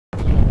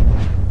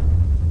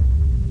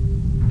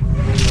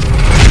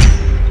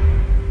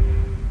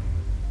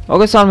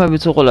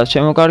მოგესალმებით უყოლას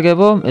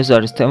შემოკარგებო, ეს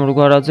არის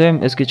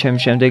TemurGvaradze, ეს კი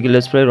ჩემი შემდეგი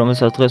let's play,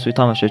 რომელსაც დღეს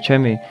ვითამაშებ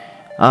ჩემი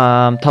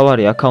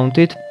მთავარი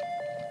აკაუნტით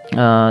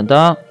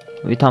და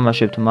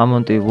ვითამაშებთ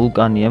მამონტი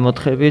ვულკანი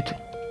ემოთხებით,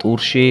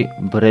 ტურში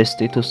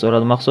ბრესტი თუ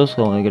სწორად მახსოვს,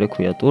 ხოლმე ეგრე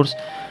ქვია ტურს.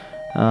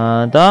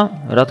 და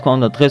რა თქმა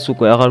უნდა, დღეს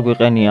უკვე აღარ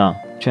გვიყენია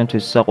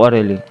ჩვენთვის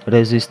საყვარელი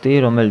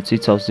რეზისტი, რომელიც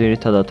იცავს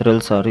ძირითადად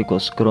რელსა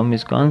რიკოს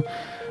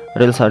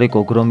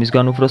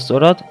გრომისგან უფრო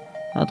სწორად.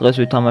 დღეს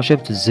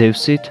ვითამაშებთ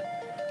ზევსით,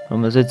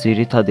 რომელზეც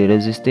ძირითადი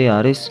რეზისტი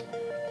არის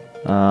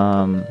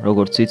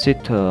როგორც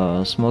იცით,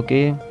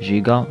 სმოკი,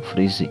 ჟიგა,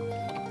 ფრიზი.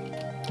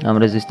 ამ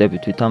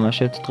რეზისტებით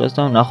ვითამაშებთ დღეს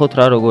და ნახოთ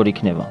რა როგორ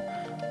იქნება.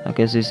 აქ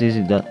ეს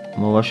იზი და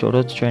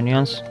მოვაშოროთ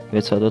ჩვენიანს,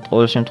 ვეცადოთ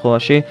ყოველ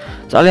შემთხვევაში.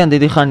 ძალიან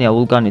დიდი ხანია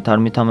ვულკანით არ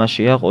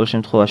მითამაშია, ყოველ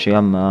შემთხვევაში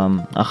ამ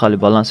ახალი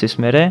ბალანსის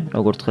მერე,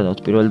 როგორც ხედავთ,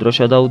 პირველი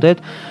დროშა დაუდეთ.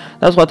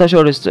 და სხვათა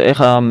შორის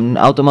ეხა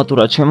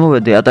ავტომატურად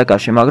შემოვედი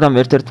ატაკაში, მაგრამ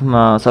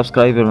ერთ-ერთმა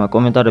subscriber-მა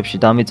კომენტარებში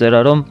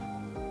დამიწერა, რომ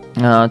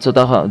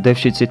ცოტა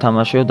დევშიც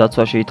ითამაშეო,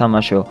 დაცვაში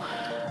ითამაშეო.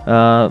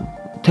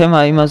 თემა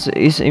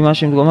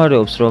იმაში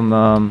მდგომარეობს, რომ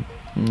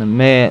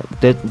მე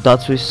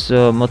დაცვის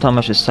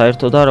მოთამაშეს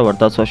საერთოდ არა ვარ,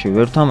 დაცვაში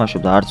ვერ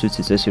ვთამაშობ და არც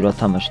ვიცი წესიურად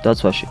თამაში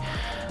დაცვაში.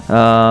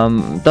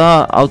 და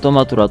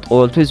ავტომატურად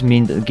ყოველთვის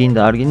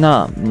გინდა არ გინდა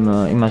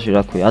იმაში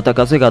რა ქვია,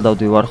 ატაკაზე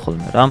გადავდივარ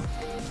ხოლმე რა.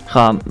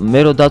 ხა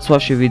მე რო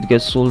დაცვაში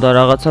ვიდგეს სულ და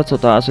რაღაცა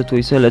ცოტა ასე თუ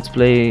ისე let's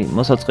play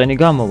მოსაწყენი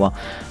გამოვა,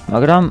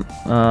 მაგრამ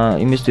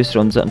იმისთვის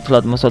რომ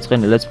თლად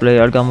მოსაწყენი let's play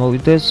არ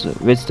გამოვიდეს,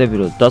 ვეცდები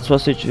რომ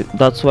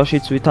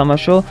დაცვაშიც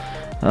ვითამაშო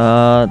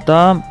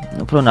და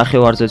უფრო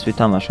ნახევარზეც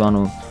ვითამაშო,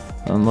 ანუ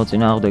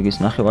მოწინააღმდეგის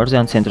ნახევარზე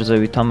ან ცენტრზე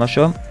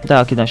ვითამაშო და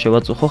აქედან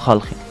შევაწუხო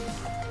ხალხი.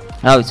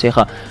 რა ვიცი,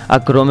 ხა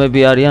აქ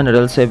გრომები არიან,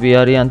 რელსები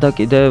არიან და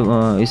კიდე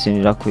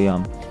ისინი რა ქვია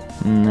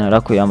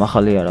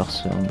ახალი არახს,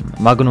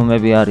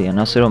 მაგნუმები არიან,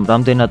 ასე რომ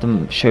რამდენად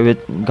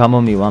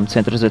გამომივა ამ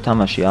ცენტრზე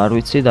თამაში არ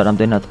ვიცი და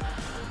რამდენად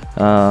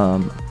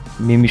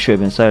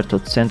მიმიშვებენ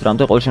საერთოდ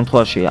ცენტრამდე. ყოველ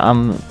შემთხვევაში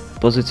ამ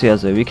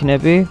პოზიციაზე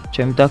ვიქნები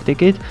ჩემი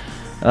ტაქტიკით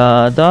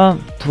და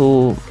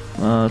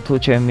თუ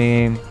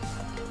ჩემი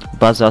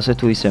ბაზა ასე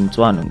თუ ისე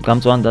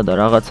გამწვანდა და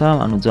რაღაცა,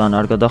 ანუ ძალიან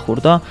არ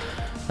გადახურდა,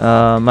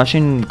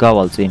 მაშინ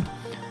გავალ წინ.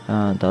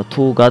 და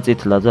თუ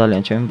გაწითლა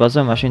ძალიან ჩემი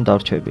ბაზა, მაშინ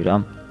დავრჩები რა.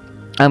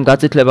 ამ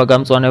გაწითლება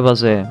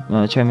გამწვანებაზე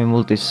ჩემი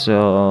მულტის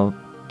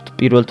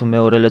პირველ თუ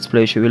მეორე let's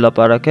play-ში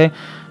ვილაპარაკე,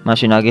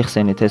 მაშინ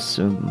აგიხსენით ეს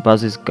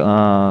ბაზის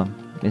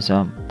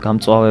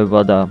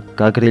გამწვავება და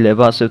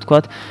გაგრილება, ასე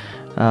ვთქვათ.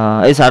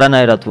 ეს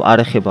არანაირად არ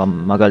ეხება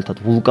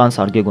მაგალითად ვულკანს,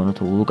 არ გეგონოთ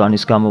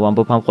ვულკანის გამო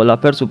ვამბობ ამ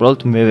ყველაფერს,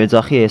 უბრალოდ მე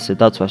ვეძახი ესე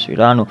დაცვაში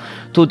რა. ანუ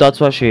თუ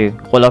დაცვაში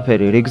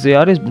ყველაფერი რიგზე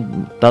არის,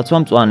 დაცვა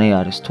მწვანე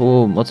არის. თუ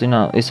მოწინა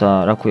ისა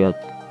რა ქვია,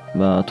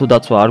 თუ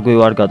დაცვა არ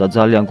გვივარგა და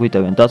ძალიან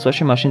გვიტევენ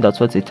დაცვაში, მაშინ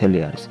დაცვა წითელი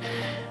არის.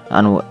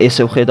 ანუ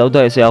ესე ვხედავ და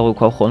ესე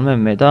აღვიქვავ ხოლმე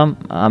მე და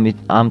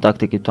ამ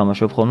ტაქტიკით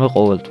ვთამაშობ ხოლმე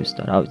ყოველთვის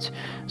და რა ვიცი.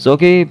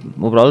 ზოგი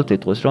უბრალოდ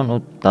იტყვის, რომ ნუ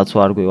დაცვა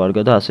არ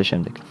გვივარგა და ასე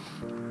შემდეგ.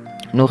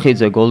 ნუ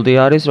ხიძე გოლდი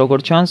არის,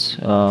 როგორც ჩანს,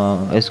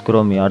 ეს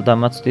გრომი არ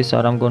დამაცდის,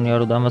 არ ამგონია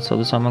რომ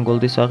დამაცავდეს ამან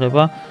გოლდის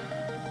აღება.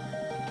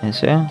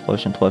 ესე, ყოველ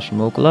შემთხვევაში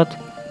მოვკლათ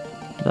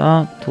და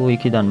თუ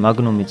იქიდან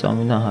მაგნუმი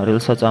წამიდა,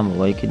 რელსა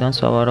წამოვა იქიდან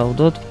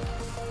სავარაუდოდ.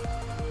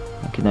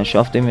 აქედან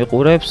შაფტი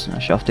მიყურებს,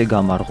 შაფტი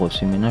გამარღოს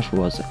იმენა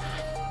შუაზე.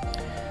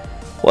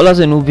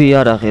 ყველაზე ნუბი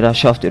იარაღი რა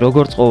შაფტი,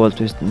 როგორც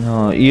ყოველთვის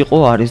იყო,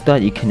 არის და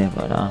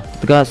იქნება რა.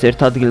 დგას ერთ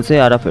ადგილზე,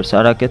 არაფერს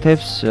არ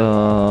აკეთებს,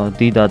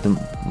 დიდად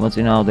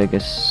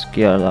მოწინააღმდეგეს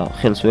კი არა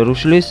ხელს ვერ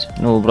უშლის,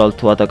 ნუ უბრალოდ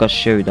თუ ატაკაში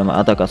შევიდა,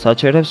 ატაკას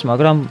აჩერებს,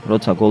 მაგრამ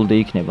როცა გოლდი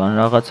იქნება ან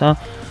რაღაცა,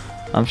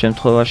 ამ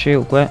შემთხვევაში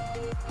უკვე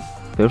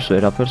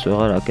ვერაფერს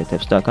ვეღარ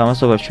აკეთებს. და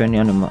გამასობაში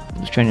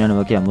ჩვენი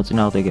ანემა კი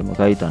მოწინააღმდეგებმა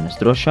გაიტანეს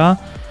დროშა.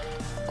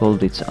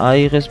 გოლდიც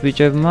აიღეს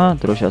ბიჭებმა,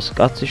 დროშას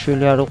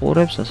კაციშვილი არ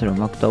უყურებს, ასე რომ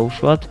აქ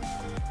დაუშვათ.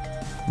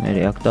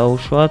 მერე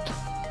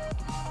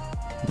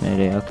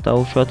აქ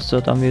დაუშვათ,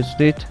 ცოტა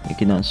მივწვდით,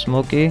 იქიდან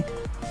სმოკი.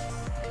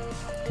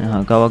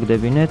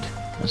 გავაგდებინეთ,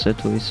 ასე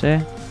თუ ისე.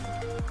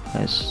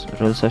 ეს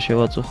რელსა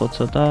შევაწუხოთ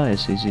ცოტა,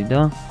 ეს იზი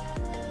და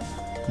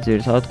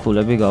ძირითადად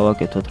ქულები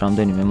გავაკეთოთ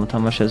რამდენიმე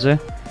მოთამაშეზე.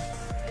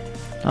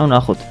 აუ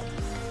ნახოთ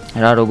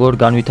რა როგორ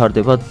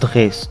განვითარდება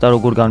დღეს და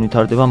როგორ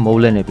განვითარდება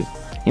მოვლენები.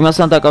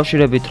 იმასთან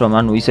დაკავშირებით, რომ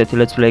ანუ ისეთი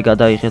let's play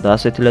გადაიღე და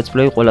ასეთი let's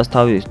play ყველას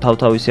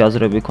თავთავისი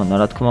აზრები ქონდა,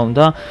 რა თქმა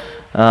უნდა.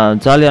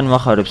 ძალიან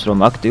მახარებს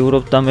რომ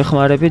აქტიურობთ და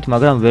მეხმარებით,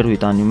 მაგრამ ვერ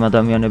ვიტან იმ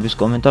ადამიანების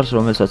კომენტარს,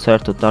 რომელსაც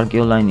საერთოდ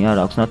Tanki Online არ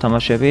აქვს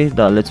ნათამაშები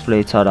და let's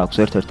play-ც არ აქვს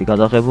ერთ-ერთი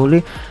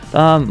გადაღებული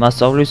და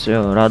მასწავლის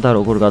რა და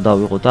როგორ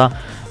გადავიღო და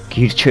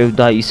გირჩევ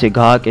და ისე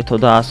გააკეთო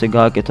და ასე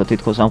გააკეთო,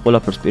 თითქოს ამ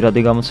ყველაფერს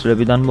პირადი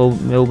გამოცდილებიდან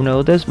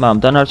მეუბნეოდეს, მაგრამ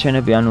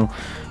დანარჩენები, ანუ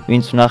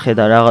ვინც ვნახე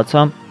და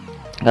რაღაცა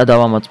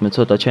გადავამოწმე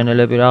ცოტა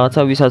ჩენელები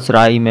რაღაცა, ვისაც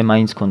რაიმე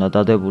მაინც ქონდა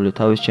დადებული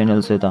თავის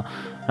ჩენელზე და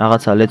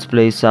რაღაცა let's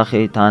play-ის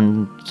სახით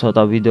ან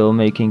ცოტა ვიდეო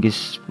მეიკინგის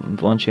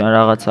პონჩი ან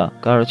რაღაცა.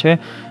 Короче,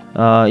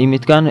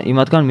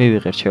 იმათგან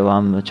მივიღე რჩევა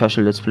ამ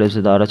ჩაშლილ let's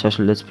play-ებზე და არა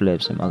ჩაშლილ let's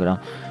play-ებზე, მაგრამ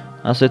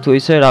ასე თუ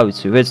ისე, რა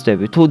ვიცი,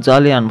 ვეცდები. თუ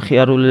ძალიან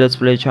მხიარული let's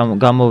play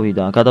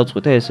გამოვიდა,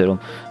 გადავწყვიტე ესე რომ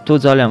თუ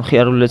ძალიან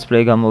მხიარული let's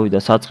play გამოვიდა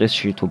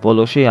საწყისში თუ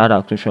ბოლოში, არა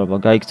აქვს მნიშვნელობა,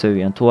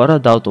 გაიქცევიან თუ არა,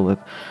 დავტოვებ.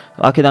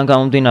 აქედან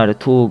გამომდინარე,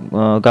 თუ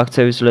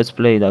გაქცევის let's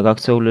play და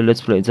გაქცეული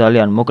let's play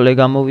ძალიან მოკლე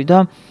გამოვიდა,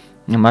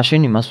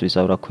 მაშინ იმას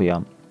ვიზავ, რა ქვია.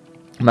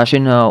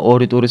 მაშინ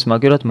ორი ტურის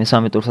მაგერად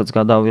მესამე ტურსაც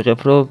გადავიღებ,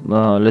 რომ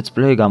let's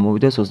play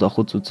გამოვიდეს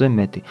 25 წუთზე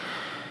მეტი.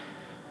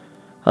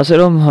 ასე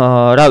რომ,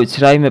 რა ვიცი,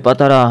 რაიმე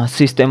პატარა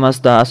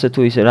სისტემას და ასე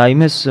თუ ისე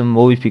რაიმეს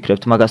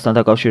მოვიფიქრებთ მაგასთან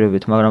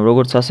დაკავშირებით, მაგრამ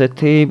როგორც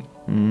ასეთი,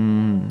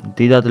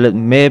 დიდად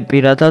მე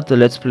პირადად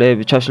let's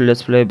play-ები, ჩაშლილი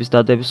let's play-ების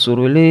დადების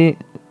სურვილი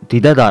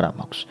დიდად არ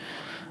მაქვს.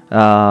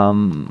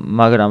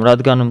 მაგრამ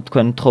რადგან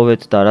თქვენ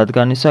თხოვეთ და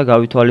რადგან ისა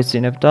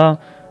გავითვალისწინებ და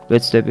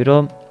ვეცდები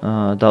რომ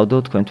დავდო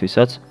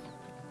თქვენთვისაც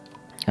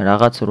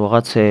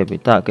რაღაცეები.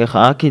 Так, ეხა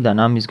აქიდან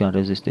ამისგან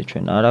რეზისტი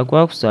ჩვენ არა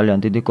გვაქვს, ძალიან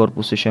დიდი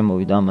корпуსი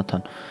შემოვიდა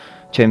ამათან.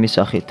 ჩემი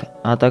სახით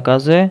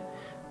ატაკაზე,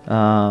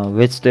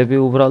 ვეცდები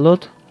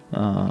უბრალოდ,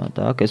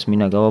 так, ეს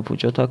მინა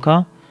გავაფუჭოთ აქა.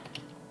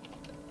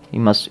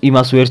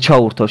 იმას ვერ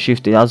ჩაურთო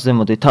shift-ი აზზე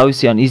მოდი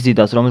თავისიან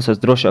იზიდას, რომელსაც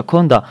დროშა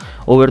ქონდა,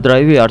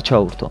 overdrive-ი არ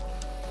ჩაურთო.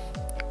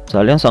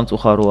 ძალიან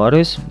სამწუხარო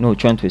არის,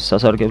 ჩვენთვის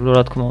სასარგებლო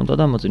რა თქმა უნდა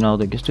და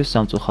მოწინააღმდეგისთვის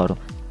სამწუხარო.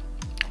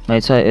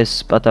 მაიცა ეს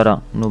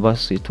პატარა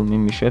ნუბასი თუ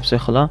მიმიშვებს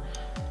ახლა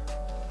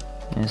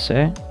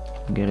ესე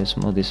გერეს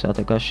მოდის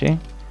ატაკაში.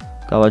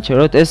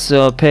 გავაჩეროთ ეს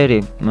ფერი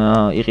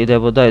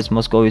იყიდებოდა, ეს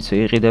მოსკოვიცი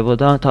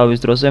იყიდებოდა თავის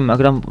დროზე,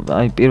 მაგრამ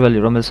აი პირველი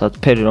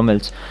ფერი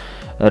რომელიც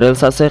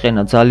რელსაც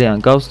ეყენა ძალიან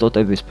გავს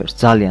ტოტების ფერს,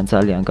 ძალიან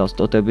გავს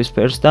ტოტების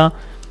ფერს და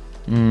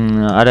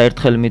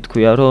არაერთხელ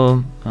მithქვია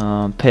რომ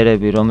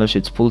ფერები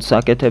რომელშიც ფულს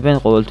აკეთებენ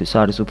ყოველთვის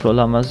არის უფრო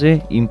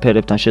ლამაზი იმ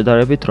ფერებთან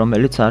შედარებით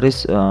რომელიც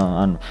არის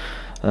ანუ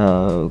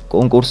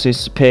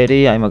კონკურსის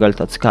ფერი, აი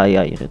მაგალითად Sky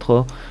აიღეთ,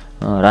 ხო?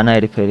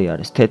 რანაირი ფერი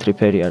არის, თეთრი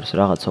ფერი არის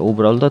რაღაცა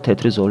უბრალოდ და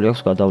თეთრი ზოლი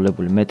აქვს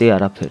გადავლებული, მეტი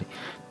არაფერი.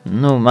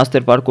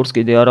 Master Parkour-ს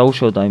კიდე არ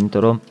აუშავდა,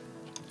 იმიტომ რომ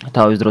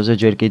თავის დროზე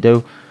ჯერ კიდევ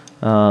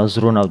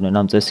ზრუნავდნენ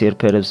ამ წესიერ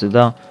ფერებზე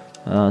და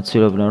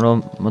ცდილობდნენ რომ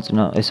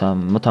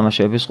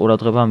მოთამაშეების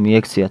ყურადღება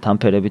მიექციათ ამ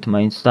ფერებით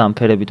მაინც და ამ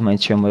ფერებით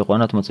მაინც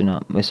შემოიყვანათ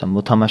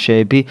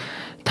მოთამაშეები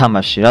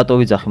თამაში. რატო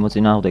ვიძახი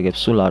მოწინააღმდეგებს,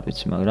 სულ არ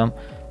ვიცი, მაგრამ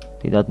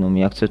დიდად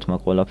მიაქცევთ მაგ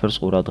ყველაფერს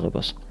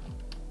ყურადღებას.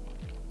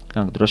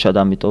 დროშად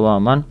ამიტოვა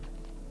ამან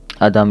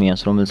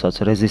ადამიანს, რომელსაც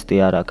რეზისტი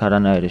არ აქვს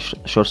არანაირი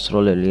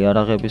შორსროლელი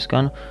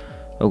იარაღებისგან,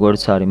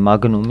 როგორც არის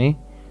მაგნუმი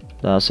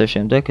და ასე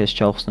შემდეგ, ეს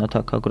ჩავხსნათ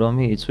აქ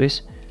აგრომი იწვის.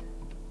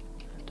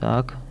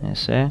 Так,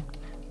 ესე.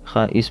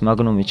 ხა ის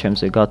მაგნუმი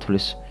ჩემზე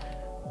გათვლის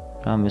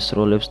რამეს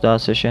როლებს და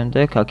ასე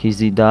შემდეგ, აქ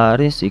იზიდა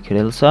არის, იქ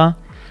რელსა.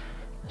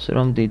 ასე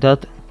რომ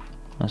დიდად,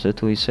 ასე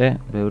თუ ისე,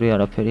 ბევრი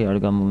არაფერი არ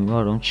გამომივა,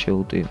 რომ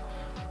შეუტიო.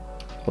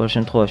 ყოველ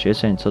შემთხვევაში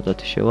ესენი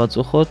ცოტათი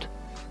შევაწუხოთ.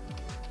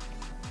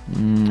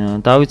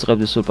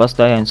 დავიწყებდი სულ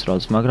პასტაიანის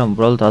როლს, მაგრამ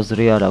უბრალოდ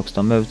აზრი არ აქვს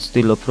და მე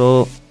ვცდილობ,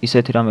 რომ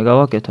ისეთი რამე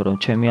გავაკეთო, რომ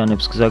ჩემი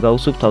ანებს გზა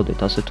გაუსუფთავდეთ,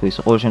 ასე თუ ისე.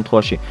 ყოველ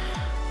შემთხვევაში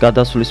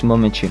გადასვლის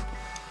მომენტში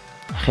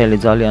ხელი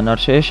ძალიან არ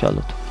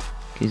შეეშალოთ.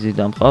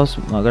 გიზიდა მყავს,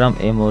 მაგრამ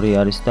M2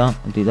 არის და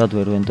დიდად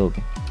ვერ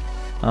ვენდობი.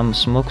 ამ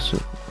სმოკს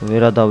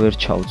ვერადა ვერ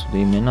ჩავწვდი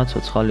იმენა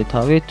ცოცხალი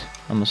თავით,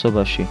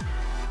 ამასობაში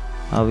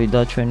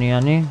ავიდა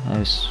ჩვენიანი,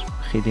 ეს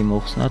ხიდი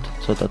მოხსნათ,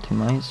 ცოტათი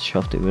მაინც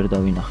შაფტი ვერ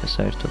დავინახე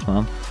საერთოდ,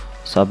 მაგრამ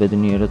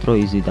საბედნიეროდ რომ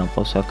იზიდა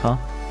მყავს აქა.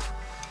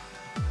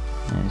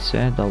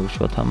 ესე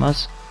დავუშვათ ამას,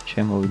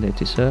 შემოვიდეთ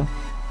ისე.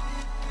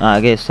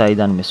 აგე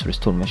საიდან მესვრის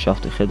თურმე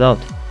შაფტი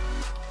ხედავთ?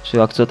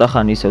 აქ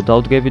ცოტახანი ისევ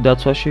დავდგები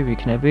დაცვაში,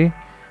 ვიქნები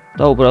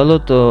და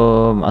უბრალოდ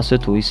ასე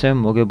თუ ისე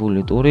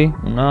მოგებული ტური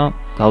უნდა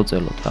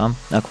გავწელოთ რა.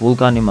 აქ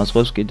ვულკანი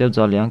მასყობს კიდევ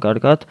ძალიან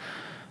კარგად.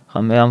 ხა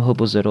მე ამ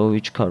ჰობოზე რო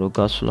ვიჩქარო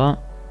გასვლა,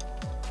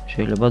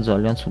 შეიძლება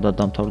ძალიან ცუდად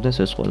დამთავრდეს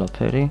ეს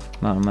ყველაფერი,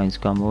 მაგრამ მაინც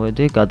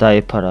გამოვედი,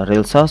 გადაეფარა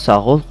რელსა,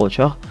 საღოლ,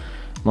 ყოჩახ,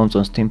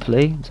 მომწონს team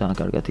play, ძალიან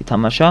კარგად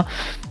ითამაშა.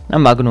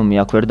 მაგნუმი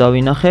აქ ვერ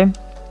დავინახე,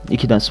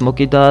 იქიდან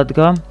სმოკი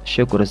დაადგა,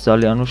 შეკვრეს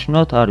ძალიან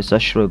უშნოდ, არის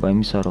საშიშროება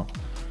იმისა, რომ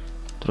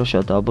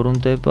დროშა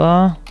დაბრუნდება.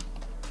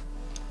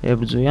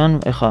 ებრძვიან,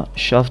 ეხა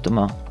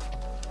შაფტმა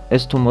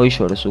ეს თუ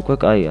მოიშორეს უკვე,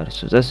 კაი არის.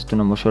 ეს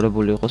თუ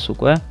მოშორებული იყოს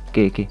უკვე,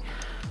 კი.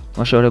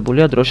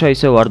 მოშორებულია, დროშა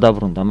ისევ არ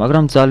დაბრუნდა,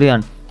 მაგრამ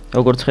ძალიან,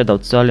 როგორც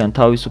ხედავთ, ძალიან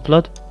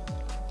თავისუფლად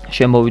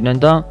შემოვიდნენ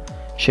და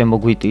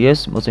შემოგვიტიეს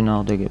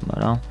მოწინააღმდეგებმა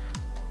რა.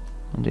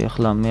 მოდი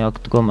ახლა მე აქ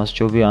დგომას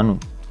ჯობია, ანუ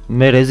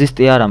მე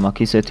რეზისტი არ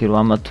მაქვს ისეთი, რომ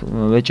ამათ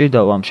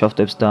ვეჭირდავ ამ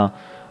შაფტებს და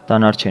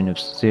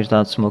დანარჩენებს,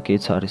 ზირთად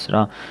სმოკიც არის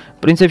რა.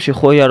 პრინციპში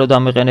ხოია რომ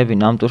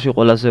დამეყენებინა ამ ტურში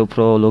ყველაზე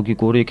უფრო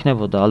ლოგიკური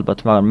იქნებოდა ალბათ,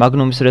 მაგრამ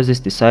მაგნუმის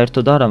რეზისტი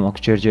საერთოდ არ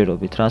მაქვს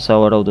ჯერჯერობით რა,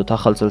 სავარაუდოდ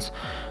ახალ წელს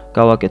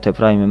გავაკეთებ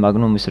რაიმე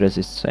მაგნუმის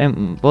რეზისტს,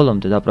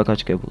 ბოლომდე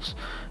დაპრაკაჩკებულს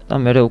და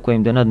მე უკვე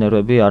იმდენად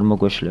ნერვები არ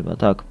მოგვეშლება,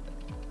 так.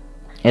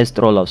 ეს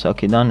ტროლავს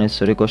აქიდან,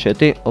 ეს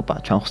რიკოშეტი, ოპა,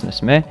 ჩამხსნეს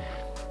მე.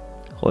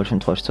 ყოველ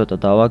შემთხვევაში ცოტა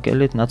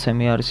დავაკელით,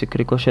 ნაცემი არის იქ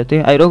რიკოშეტი.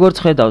 აი როგორც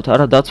ხედავთ,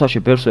 არა დაცვაში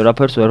ბერს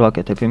ვერაფერს ვერ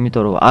ვაკეთებ,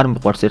 იმიტომ რომ არ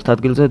მიყვარს ერთ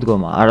ადგილზე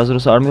დგომა,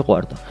 არასდროს არ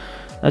მიყვარდა.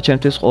 და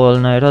ჩემთვის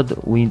ყოველნაირად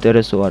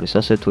უინტერესო არის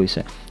ასე თუ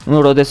ისე.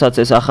 როდესაც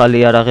ეს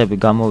ახალი იარაღები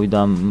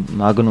გამოვიდა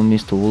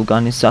მაგნუმის თუ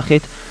ვულკანის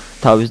სახით,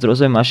 თავის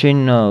დროზე მაშინ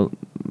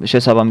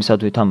შესაბამისად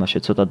ვითამაშე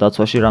ცოტა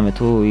დაცვაში რამე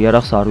თუ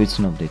იარაღს არ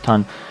ვიცნობდი. თან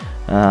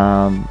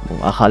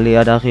ახალი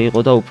იარაღი იყო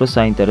და უფრო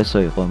საინტერესო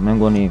იყო. მე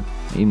მგონი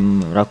იმ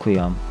რა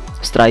ქვია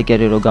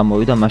სტრაიკერი რო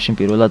გამოვიდა, მაშინ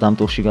პირველად ამ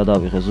ტურში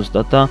გადავიღე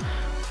ზუსტად და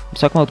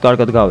საკმაოდ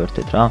კარგად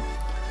გავერთეთ რა.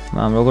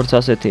 მაგრამ როგორც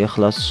ასეთი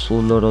ახლა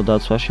სულ რო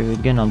დაცვაში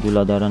ვიდგე,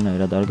 ნამდვილად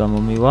არანაირად არ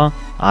გამომივა.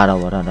 არა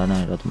ვარ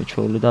არანაირად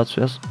მიჩვეული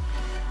დაცვას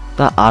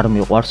და არ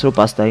მიყვარს რომ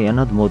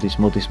პასტაიანად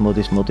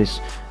მოდის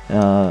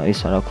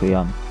ისა რა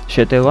ქვია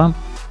შეტევა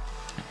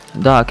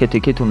და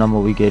აქეთ-იქით უნდა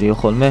მოვიგერიო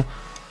ხოლმე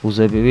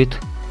უზებივით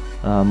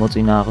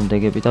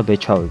მოწინააღმდეგები და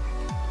ბეჩავები.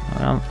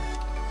 მაგრამ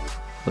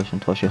ყოველ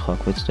შემთხვევაში ხა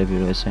გვეცდები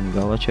რომ ესენი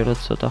გავაჩეროთ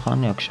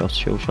ცოტახანი, აქ შავს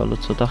შეუშალოთ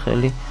ცოტა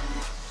ხელი,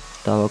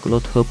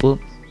 დავაკლოთ ჰპ.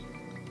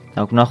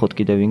 აქ ვნახოთ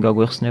კიდე ვინ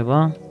გაგვეხსნება.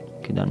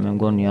 კიდან მე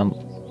მგონი ამ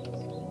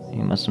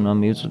იმას უნდა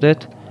მივწვდეთ.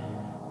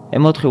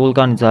 M4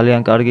 ვულკანი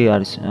ძალიან კარგი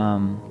არის.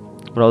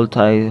 უბრალოდ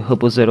აი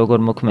ჰპ-ზე როგორ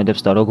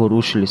მოქმედებს და როგორ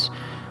უშლის.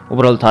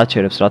 უბრალოდ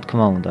აჩერებს რა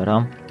თქმა უნდა რა.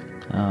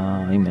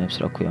 იმებს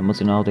რა ქვია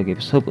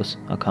მოწინააღმდეგების ჰპ-ს.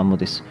 აქ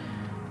ამოდის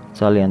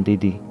ძალიან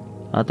დიდი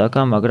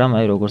ატაკა, მაგრამ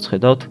აი როგორც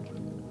ხედავთ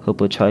ჰპ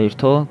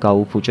ჩაირთო,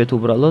 გაუფუჭეთ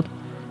უბრალოდ.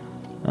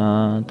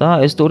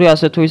 და ეს ტური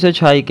ასე თუ ისე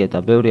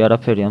ჩაიკეტა. ბევრი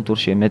არაფერი ამ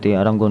ტურში მეტი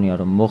არ ამგონია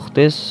რომ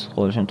მოხდეს.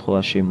 ყოველ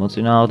შემთხვევაში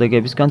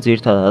მოწინააღმდეგებისგან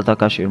ძირითადად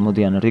ატაკაში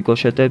მოდიან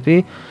რიკოშეტები,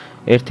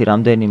 ერთი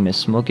რამდენიმე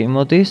სმოკი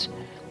მოდის.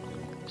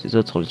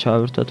 სიცოცხლე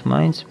ჩავერთოთ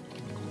მაინც.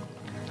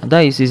 და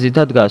ის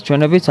იზიდად დგას.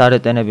 ჩვენებიც არ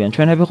ეტენებიან.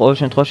 ჩვენები ყოველ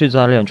შემთხვევაში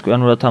ძალიან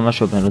ჭკვიანურად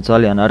თამაშობენ, რომ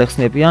ძალიან არ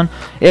ეხსნებიან.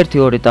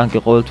 1-2 ტანკი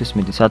ყოველთვის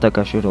მიდის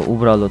ატაკაში, რომ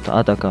უბრალოდ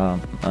ატაკა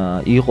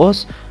იყოს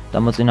და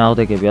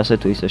მოწინააღმდეგები ასე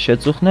თუ ისე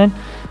შეწუხნენ.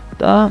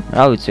 და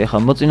რა ვიცი, ახლა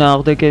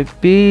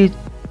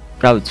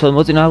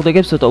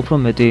მოწინააღმდეგებს ცოტა უფრო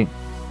მეტი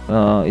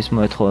ის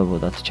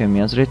მოეთხოვებოდათ ჩემი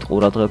აზრით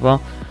ყურადღება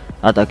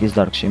ატაკის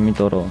დარგში,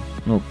 იმიტომ რომ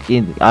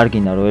არ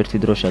გინდა რომ ერთი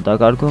დროშა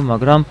დაკარგო,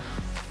 მაგრამ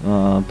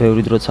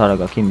ბევრი დროც არ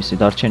აქვს იმისი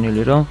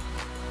დარჩენილი, რომ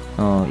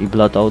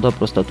იბლატაო და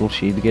პროსტა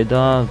ტურში იდგე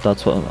და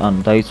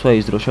დაიცვა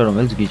ის დროშა,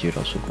 რომელიც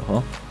გიჭირავს უკვე, ხო?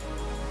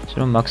 ისე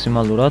რომ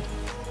მაქსიმალურად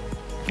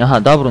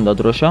დაბრუნდა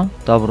დროშა,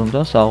 დაბრუნდა,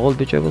 საღოლ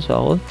ბიჭებო,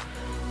 საღოლ.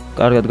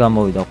 კარგად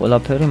გამოვიდა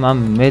ყველაფერი,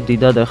 მე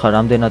დიდად ახლა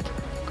რამდენად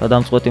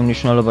გადამწყვეტი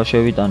მნიშვნელობა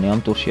შევიტანე ამ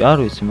ტურში არ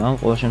ვიცი, მაგრამ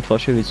ყოველ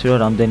შემთხვევაში ვიცი რომ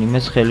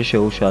რამდენიმეს ხელი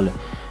შეუშალე.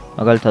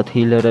 მაგალითად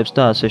ჰილერებს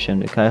და ასე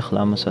შემდეგ. აი ახლა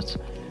ამასაც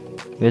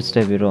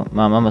ვეცდები რომ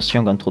ამას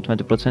შემგან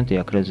 15%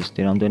 აქვს რეზისტი,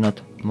 რამდენად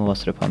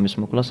მოვასწრებ ამის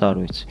მოკლას არ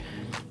ვიცი.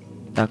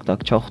 ტაკ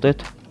ჩავხდეთ.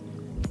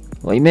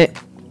 ვაიმე.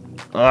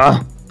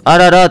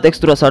 არა,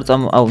 ტექსტურას არ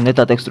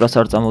ნეტა ტექსტურას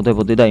არ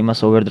წამოვდებოდი და იმას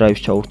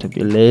ოვერდრაივს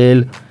ჩაურთებდი.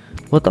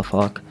 What the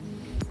fuck?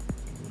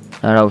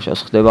 არა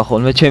უშავს ხდება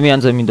ხოლმე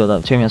ჩემიანს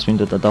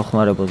მინდოდა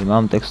დავხმარებოდი,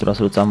 მაგრამ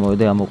ტექსტურას რო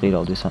წამოვედე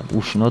ამოყირავდი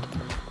უშნოდ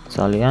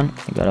ძალიან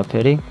ეგ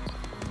არაფერი.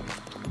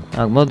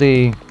 აქ მოდი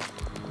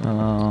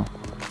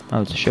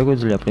აი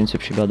შეგვიძლია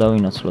პრინციპში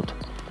გადავინაცვლოთ.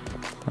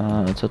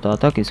 ცოტა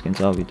ატაკისკენ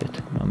წავიდეთ.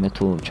 მე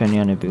თუ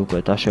ჩვენიანები უკვე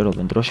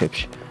დაშერობენ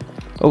დროშებში.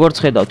 როგორც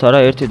ხედავთ, არა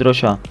ერთი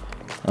დროშა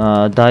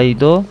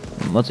დაიდო,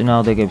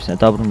 მოწინააღმდეგებისგან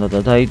დაბრუნდა და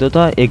დაიდო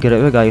და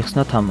ეგრევე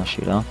გაიხსნა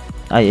თამაში რა.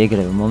 აი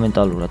ეგრევე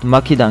მომენტალურად.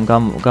 მაქიდან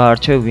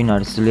გაარჩევ ვინ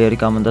არის ძლიერი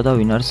კომანდა და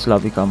ვინ არის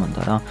სლაბი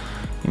კომანდა რა.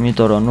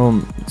 იმიტომ რომ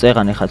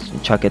წეღან ეხა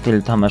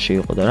ჩაკეტილი თამაში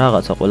იყო და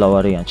რაღაცა ყველა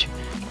ვარიანტში.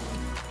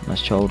 მას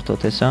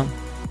ჩაურთოთ ესა.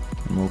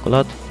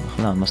 მოკლად,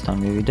 ახლა ამასთან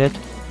მივიდეთ.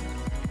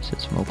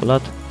 ესეც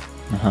მოკლად.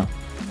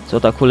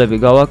 ცოტა ქულები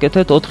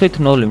გავაკეთეთ,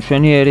 4-0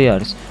 მშვენიერი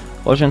არის.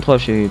 ყოველ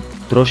შემთხვევაში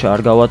დროშა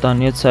არ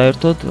გავატანიეთ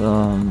საერთოდ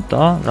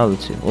და რა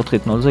ვიცი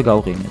 4-0-ზე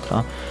გავღინეთ რა.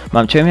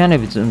 მაგრამ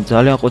ჩემიანები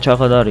ძალიან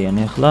ყოჩაღად არიან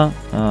ახლა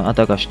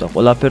ატაკაში და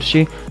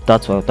ყველაფერში,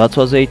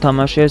 დაცვაზე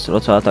ითამაშეს,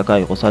 როცა ატაკა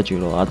იყო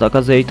საჭირო,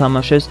 ატაკაზე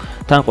ითამაშეს,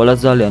 თან ყველა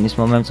ძალიან ის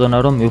მომემწონა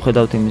რომ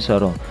მიუხედავთ იმისა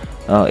რომ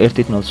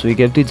 1-0-ს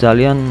ვიგებდი,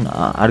 ძალიან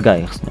არ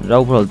გაიხსნენ რა,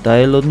 უბრალოდ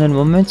დაელოდნენ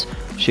მომენტს,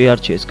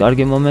 შეარჩიეს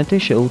კარგი მომენტი,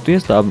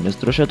 შეუტიეს, დააბნეს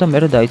დროშა და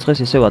მერე დაიწყეს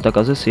ისევ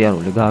ატაკაზე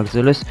სიარული,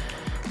 გააგრძელეს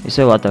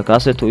ისევ ატაკა,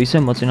 ასე თუ ისე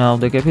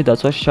მოწინააღმდეგები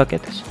დაცვაში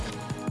ჩაკეტეს.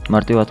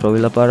 მარტივად რო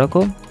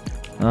ვილაპარაკო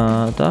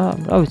და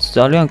რა ვიცი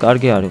ძალიან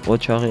კარგი არის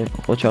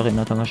ყოჩაღი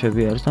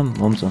ნათამაშები არის და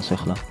მომწონს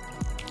ახლა.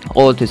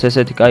 ყოველთვის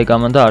ესეთი კაი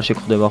კომანდა არ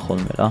შეგვხვდება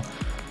ხოლმე რა.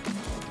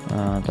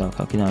 და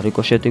აქედან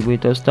რიკოშეტი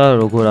გვიტევს და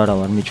როგორ არა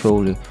ვარ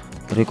მიჩვეული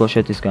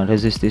რიკოშეტისგან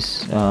რეზისტის,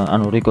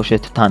 ანუ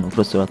რიკოშეტთან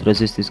უბრალოდ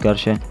რეზისტის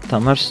გარშე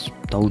თამაშს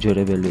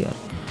დაუჯერებელი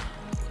არის.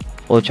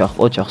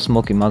 ყოჩაღ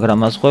სმოკი მაგრამ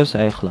ასხვევს,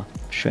 აი ახლა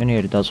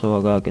შვენიერი დაწვევა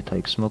გააკეთა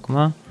იქ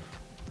სმოკმა.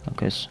 აქ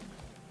ეს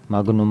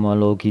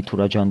მაგნუმოლოგი თუ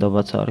რა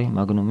ჯანდაბაც არის,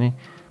 მაგნუმი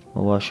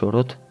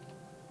მოვაშოროთ.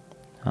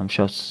 ამ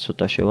შავს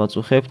ცოტა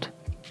შევაწუხებთ.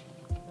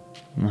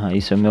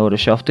 ისე მეორე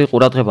შავთი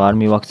ყურადღება არ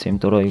მივაქცე,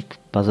 იმიტომ რომ იქ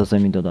ბაზაზე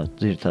მინდოდა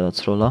ძირითადად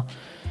სროლა.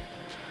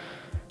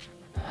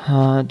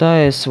 და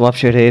ეს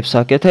ვაფშე რეებს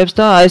აკეთებს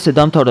და აი ესე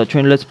დამთავრდა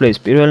ჩვენი let's play-ის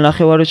პირველი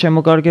ნახევარი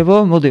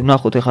შემოგარგებო. მოდი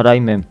ვნახოთ ახლა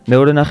რაიმე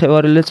მეორე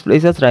ნახევარი let's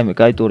play-საც, რაიმე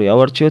კაი ტური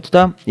ავარჩიოთ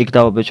და იქ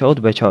დავაბეჩავოთ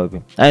ბეჩავები.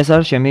 აი ეს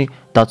არის ჩემი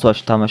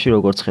დაცვაში თამაში,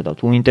 როგორც ხედავთ.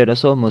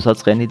 უინტერესო,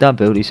 მოსაწყენი და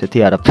ბევრი ისეთი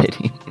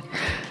არაფერი.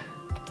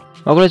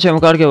 მოგრეთ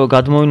შემოგარგებო,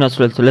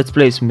 გადმოვინაცვლეთ let's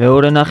play-ის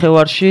მეორე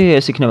ნახევარში,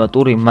 ეს იქნება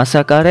ტური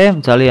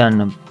მასაკარე,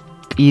 ძალიან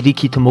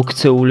პირიქით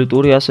მოქცეული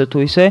ტური ასე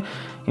თუ ისე,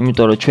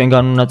 იმიტომ რომ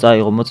ჩვენგან უნდა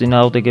წაიღო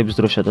მოწინააღმდეგების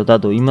დროშა და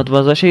დადო იმად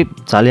ბაზაში,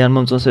 ძალიან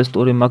მომწონს ეს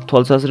ტური მაგ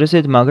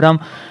თვალსაზრისით, მაგრამ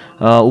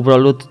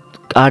უბრალოდ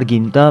კარგი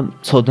და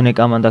ცოდნე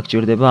კამანდა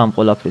გჭირდება ამ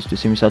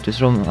ყველაფრისთვის, იმისათვის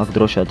რომ აქ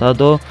დროშა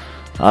დადო,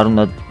 არ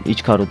უნდა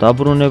იჩქარო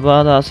დაბრუნება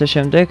და ასე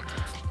შემდეგ.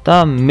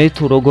 და მე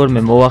თუ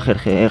როგორმე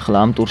მოვახერხე ახლა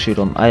ამ ტურში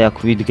რომ აი აქ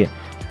ვიდგე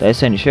და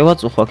ესენი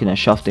შევაწუხო აქედან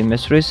შაფტი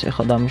მესვრის,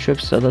 ახლა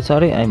დამიშვებს სადაც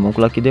არის, აი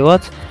მოგლა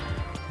კიდევაც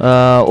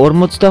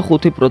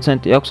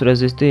 45% აქვს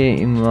რეზისტი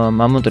იმ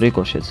მამონტ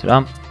რიკოშეტს რა.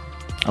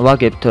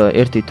 ვაგებთ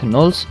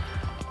 1-0-ს.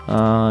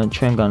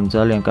 ჩვენგან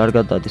ძალიან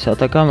კარგად დადის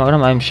ატაკა,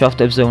 მაგრამ აი იმ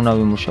შაფტებზე უნდა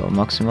ვიმუშაო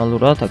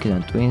მაქსიმალურად,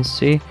 აქედან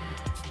ტვინსი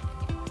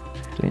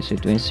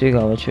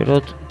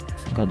გავაჩეროთ,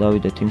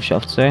 გადავიდეთ იმ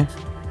შაფტზე,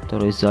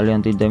 თორე ის ძალიან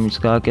დიდ დემიჯს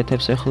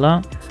გააკეთებს ახლა.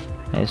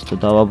 ეს თუ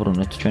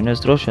დავაბრუნეთ ჩვენ ეს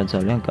დროშა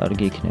ძალიან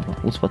კარგი იქნება.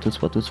 უცბად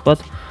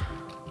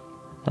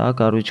და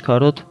არ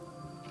ვიჩქაროთ.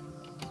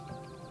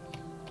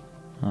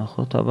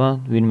 ნახოთ აბა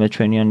ვინმე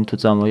ჩვენიანი თუ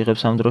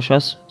წამოიღებს ამ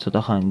დროშას,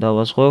 ცოტახანი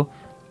დავასხო.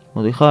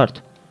 მოდი ხართ?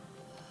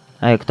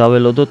 აი აქ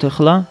დაველოდოთ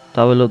ახლა,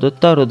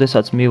 და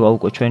როდესაც მივა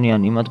უკვე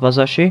ჩვენიანი იმად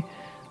ბაზაში,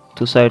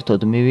 თუ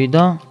საერთოდ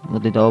მივიდა,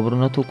 მოდი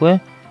დავაბრუნოთ უკვე.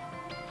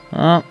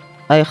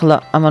 აი ახლა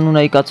ამან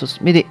უნდა იკაცოს.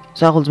 მიდი,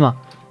 საღოლ ძმა,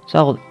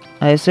 საღოლ.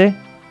 აი ესე?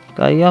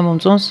 კაია,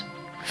 მომწონს?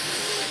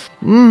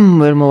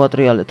 ვერ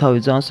მოვატრიალე თავი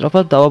ძალიან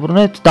სწრაფად,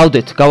 დავაბრუნეთ,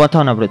 დავდეთ,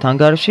 გავათანაბრეთ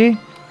ანგარში.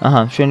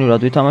 აჰა,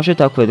 მშვენივრად ვითამაშეთ,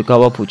 აქვე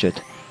გავაფუჭეთ.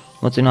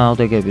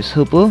 მოწინააღმდეგების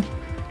ჰპ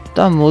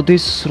და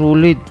მოდის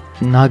სრული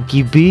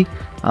ნაგიბი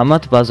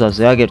ამათ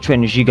ბაზაზე. აგერ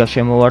ჩვენი ჟიგა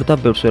შემოვარდა,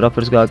 ბევრს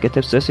ვერაფერს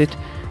გააკეთებს წესით.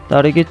 და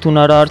რიგით თუ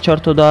არა არ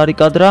ჩართო და არის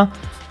კადრა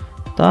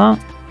და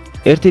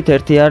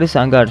 1-1 არის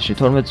ანგარში,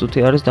 12 წუთი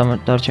არის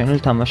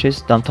დარჩენილი თამაშის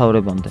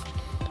დამთავრებამდე.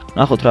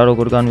 ნახოთ რა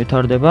როგორ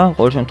განვითარდება.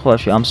 ყოველ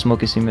შემთხვევაში ამ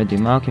სმოკის იმედი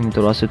მაქვს,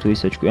 იმიტომ რომ ასე თუ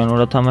ისე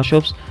ჭკვიანურად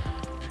თამაშობს.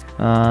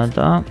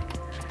 და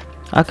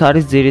აქ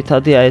არის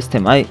ძირითადი აი ეს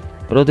თემა. აი,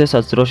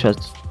 როდესაც დროშას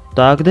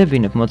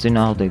დააგდებინებ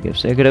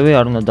მოწინააღმდეგებს, ეგრევე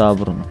არ უნდა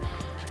დააბრუნო.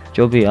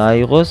 ჯობია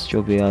აიღოს.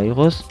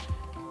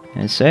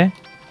 ესე.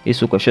 ის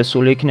უკვე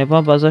შესული იქნება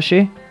ბაზაში.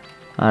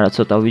 არა,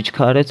 ცოტა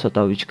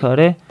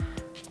ვიჩქარე.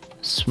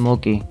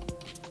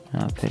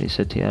 სმოკი.აფერი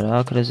ისეთი არა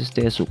აქვს რეზისტი,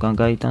 ეს უკან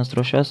გაიტანს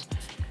დროშას.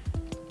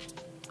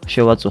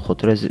 შევაწუხოთ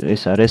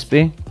ესა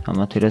რესპი,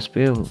 ამათი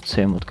რესპი,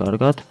 ვცემოთ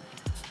კარგად.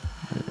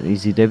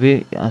 იზიდები,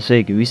 ასე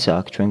იგი ვისა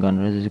აქვს ჩვენგან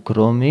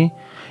გრომი.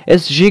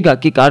 ეს ჟიგა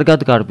კი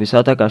კარგად გარბის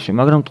ატაკაში,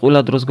 მაგრამ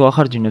ტყუილად დროს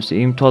გვახარჯინებს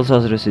იმ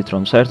თვალსაზრისით,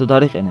 რომ საერთოდ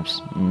არ იყენებს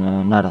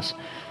ნარას.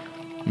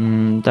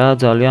 და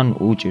ძალიან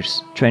უჭირს.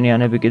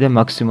 ჩვენიანები კიდე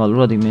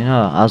მაქსიმალურად იმენა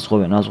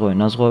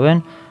აზღვევენ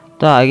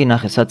და აი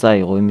ნახე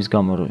საწაიღო იმის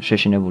გამო რომ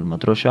შეშინებულმა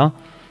დროშა.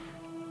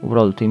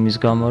 უბრალოდ იმის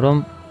გამო რომ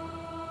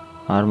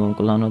არ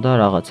მომკლანო და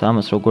რაღაცა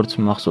ამას როგორც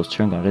მახსოვს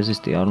ჩვენგან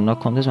რეზისტი არ უნდა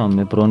გქონდეს, მაგრამ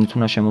მე ბრონით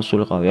უნდა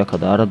შემოსულიყავი აქა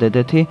და არა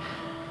დედეთი.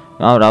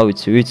 რა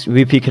ვიცი,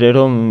 ვიფიქრე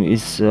რომ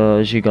ის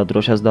ჟიგა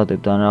დროშას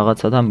დადებდა ან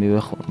რაღაცა და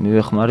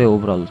მივეხმარე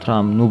უბრალოდ რა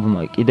ამ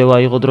ნუბმა კიდევ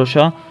აიღო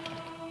დროშა.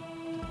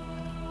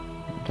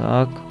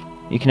 так,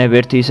 იქნებ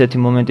ერთი ისეთი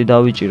მომენტი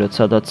დავიჭიროთ,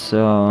 სადაც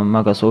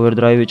მაგას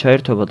ოვერდრაივი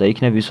ჩაერთვება და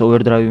იქნებ ის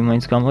ოვერდრაივი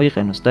მაინც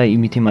გამოიყენოს და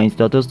იმითი მაინც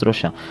დადოს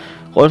დროშა.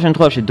 ყოველ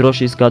შემთხვევაში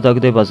დროშის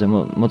გადაგდებაზე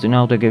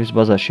მოწინააღმდეგების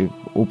ბაზაში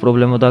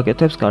უპრობლემოდ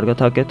აკეთებს, კარგად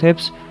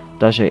აკეთებს,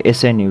 даже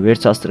ესენი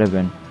ვერც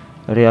ასწრებენ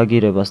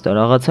რეაგირებას და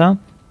რაღაცა.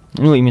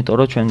 ну, იმიტომ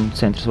რომ ჩვენ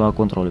ცენტრს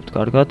ვაკონტროლებთ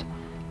კარგად.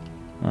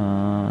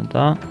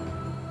 და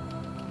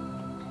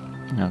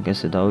აქ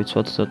ესე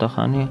დავიცვათ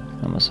ცოტახანი,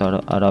 ამას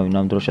არავინ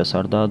ამ დროშას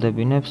არ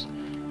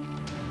დაადებინებს.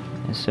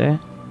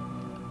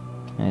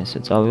 ესე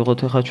წავიღოთ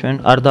ახლა ჩვენ,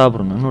 არ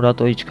დააბრუნა, ну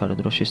რატო იჩქარა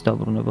დროშის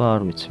დაბრუნება,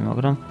 არ ვიცი,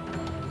 მაგრამ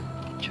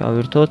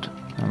ჩავირთოთ,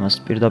 ამას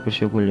პირდაპირ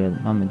შეგვიძლია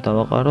ამით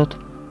დავაყაროთ.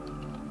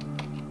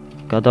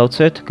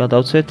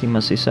 გადავცეთ,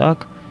 იმას ის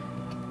აქვს.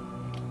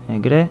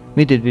 ეგრე,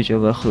 მიდით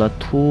ბიჭებო, ახლა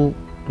თუ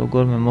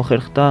როგორმე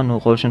მოხერხდა, ну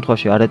ყოველ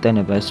შემთხვევაში არ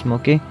ეტენება ეს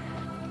სმოკი.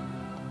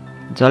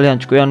 ძალიან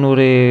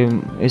ჭკვიანური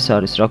ეს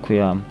არის, რა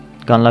ქვია,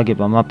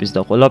 განლაგება მაპის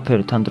და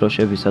ყველაფერი თან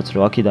დროშებისაც,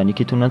 რომ აქედან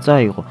იქით უნდა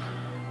წაიღო.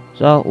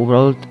 და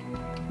უბრალოდ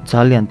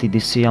ძალიან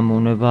დიდი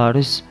სიამოვნება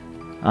არის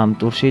ამ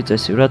ტურში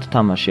წესივრად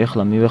თამაში.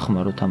 ახლა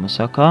მივეხმაროთ ამას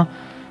აქა.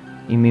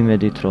 იმ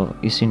იმედით, რომ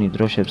ისინი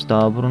დროშებს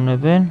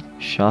დააბრუნებენ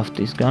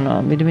შაფტისგან.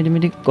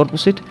 მიდი,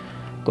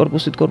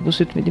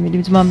 კორპუსით,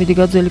 მიდი, ძმა, მიდი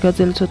გაძელი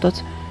ცოტაც.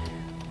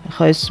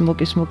 ახლა ეს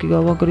სმოკი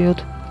გავაგრიოთ.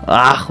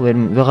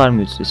 ვეღარ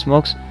მივწვი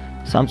სმოკს,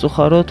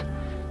 სამწუხაროდ.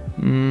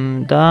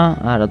 და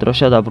არა,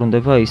 დროშა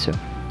დაბრუნდება ისევ.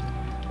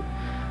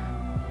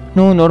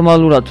 ну,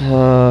 ნორმალურად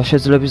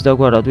შეძლებს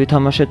დაგვარად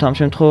ვითამაშეთ ამ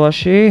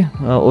შემთხვევაში,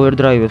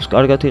 ოვერდრაივებს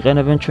კარგად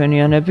იყენებენ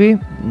ჩვენიანები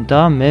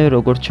და მე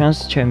როგორც ჩანს,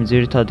 ჩემი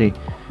ძირითადი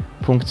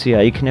ფუნქცია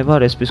იქნება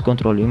რესპის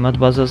კონტროლი იმად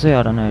ბაზაზე,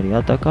 არანაირი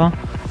ატაკა,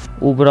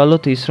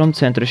 უბრალოდ ის რომ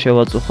ცენტრი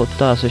შევაწუხოთ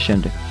და ასე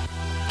შემდეგ.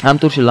 ამ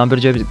ტურში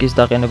ლამბერჯების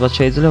დაყენებაც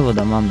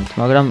შეიძლებოდა მამეთ,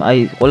 მაგრამ აი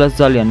ყველას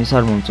ძალიან ის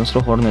არ მომწონს,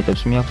 რომ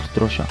ხორნეტებს მიაქვთ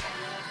დროშა.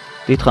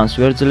 დიდხანს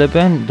ვერ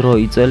ძლებენ, დრო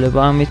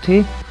იწელება ამითი.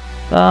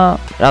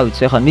 და რა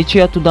ვიცი, ახლა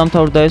ნიჩია თუ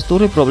დამთავრდა ეს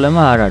ტური,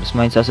 პრობლემა არ არის.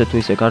 მაინც ასე თუ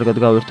ისე კარგად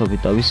გავერთობით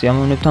და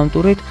ვისიამოვნებთ ამ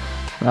ტურით.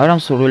 მაგრამ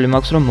სურვილი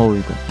მაქვს რომ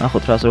მოვიგო.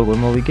 ნახოთ რას როგორ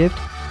მოვიგებთ.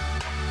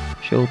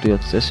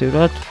 შევუტიოთ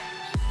წესივრად.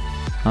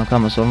 აქ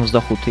ამას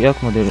 45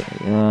 აქვს, მოდი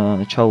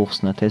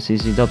ჩავუხსნათ ეს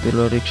იზი და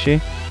პირველ რიგში.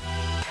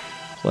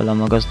 ყველა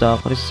მაგას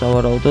დააყრის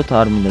სავარაუდოდ,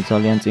 არ მინდა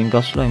ძალიან წინ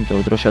გასვლა, იმიტომ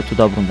რომ დროშა თუ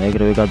დაბრუნდა,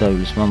 ეგრევე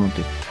გადავილის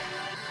მამონტი.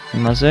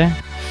 იმაზე.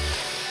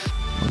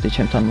 მოდი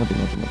ჩემთან მოდი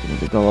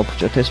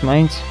გავაფუჭოთ ეს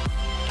მაინც.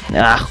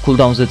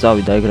 კულდაუნზე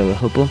წავიდა ეგრევე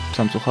ჰოპ,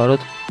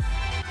 სამწუხაროდ.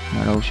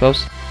 არა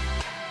უშავს.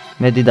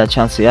 მე დიდად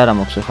შანსი არ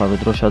მაქვს ახლა რომ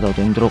დროშა დავდო,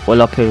 იმიტომ რომ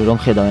ყველაფერი რომ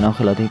ხედავენ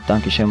ამხელად იქ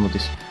ტანკი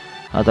შემოდის.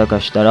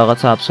 ატაკაში და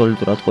რაღაცა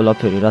აბსოლუტურად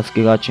ყველაფერი რაც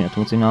კი გააჩინოთ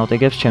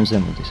მოწინააღმდეგებს ჩემზე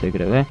მოდის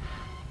ეგრევე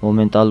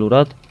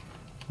მომენტალურად.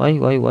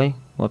 ვაი,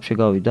 ვაფშე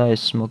გავიდა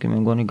ეს სმოკი მე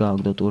მგონი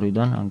გააგდო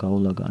ტურიდან, ან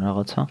გაულაგან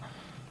რაღაცა.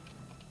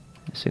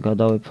 ესე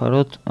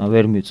გადავეფაროთ,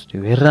 ვერ მივწვდი,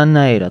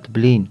 ვერანაირად,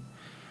 ბლინ.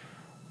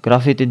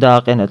 გრაფიტი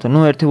დააყენეთ. ნუ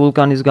ერთი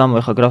ვულკანის გამო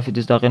ახლა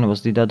გრაფიტის დაყენებას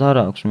დიდად არ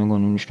აქვს, მე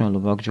მგონი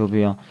მნიშვნელობა აქ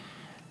ჯობია.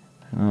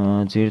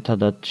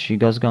 ძირითადად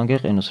შიგასგან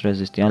გეყენოს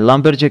რეზისტი. ან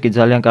ლამბერჯეკი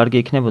ძალიან კარგი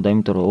იქნებოდა,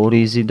 იმიტომ რომ 2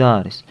 იზი და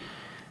არის.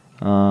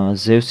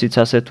 ზევსიც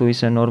ასე თუ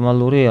ისე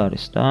ნორმალური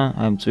არის და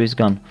აი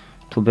მწვისგან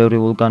თუ ბევრი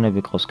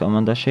ვულკანები ყავს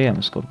კომანდაში,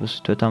 ამას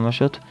კორპუსით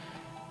ვეთამაშოთ.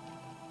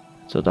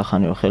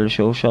 ცოტახანი რომ ხელი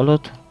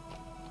შეუშალოთ.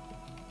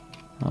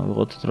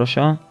 ავიღოთ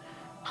დროშა.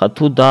 ხა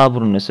თუ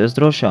დააბრუნეს ეს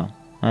დროშა,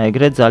 აი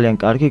ეგრე ძალიან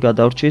კარგი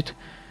გადავრჩით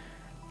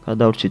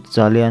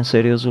ძალიან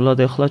სერიოზულად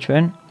ახლა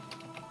ჩვენ.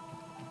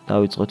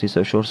 დავიწყოთ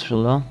ისევ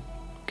შორსშლა.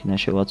 კიდე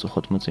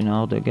შევაწუხოთ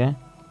მოწინააღმდეგე.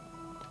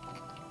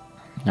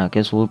 აქ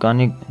ეს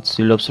ვულკანი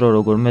ცდილობს რომ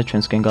როგორმე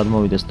ჩვენსკენ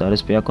გადმოვიდეს და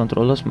რესპი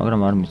აკონტროლოს,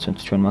 მაგრამ არ მიცემთ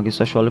ჩვენ მაგის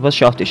საშუალებას.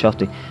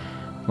 შაფტი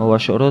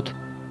მოვაშოროთ,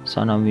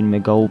 სანამ ვინმე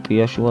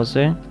გაუპია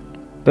შუაზე.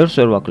 ბევრს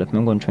ვერ ვაკლებთ, მე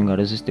მგონი ჩვენგან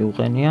რეზისტი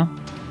უყენია.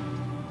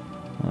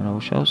 არა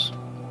უშავს.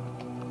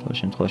 ყოველ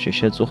შემთხვევაში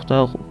შეწუხდა,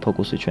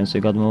 ფოკუსი ჩვენზე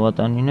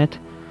გადმოვატანინეთ.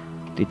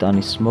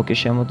 ტიტანის სმოკი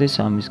შემოდის,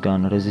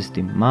 ამისგან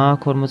რეზისტი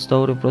მაქვს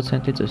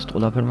 42%, წესით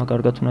ყველაფერმა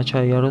კარგად უნდა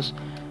ჩაიაროს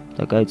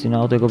და კაი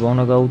წინააღმდეგობა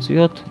უნდა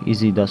გაუწიოთ.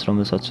 იზიდას,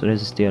 რომელსაც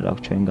რეზისტი არ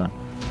აქვს ჩვენგან.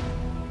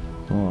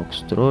 მოაქვს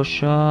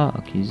დროშა,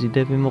 აქ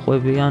იზიდები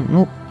მოყვებიან.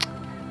 ნუ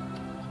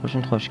ყოველ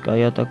შემთხვევაში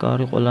კაი ატაკა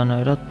არის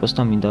ყველანაირად,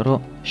 просто მინდა რომ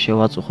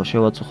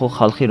შევაწუხო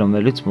ხალხი,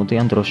 რომელიც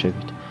მოდიან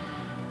დროშებით.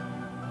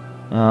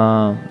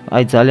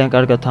 აი ძალიან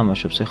კარგად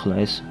თამაშობს ახლა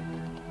ეს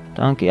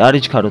ტანკი. არ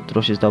იჩქაროთ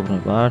დროშის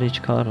დაბრუნება, არ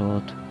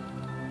იჩქაროთ.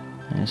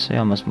 ესე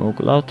ამას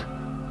მოვკლავთ.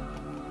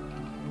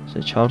 ესე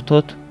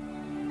ჩავრთოთ.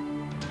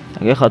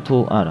 ეხლა თუ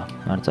არა,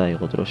 არ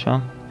წაიღო დროშა.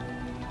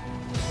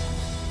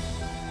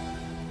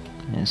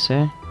 ესე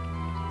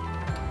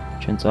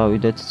ჩვენ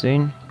წავიდეთ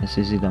წინ, ეს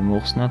იზი და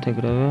მოხსნათ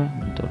ეგრევე,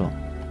 იმიტომ რომ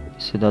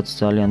ისედაც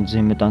ძალიან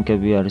მძიმე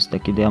ტანკები არის და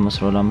კიდე ამას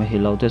რო რამე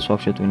ჰილავდეს,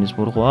 ვაფშე ტვინის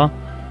ბურღვაა.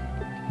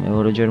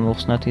 მეორეჯერ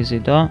მოხსნათ იზი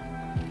და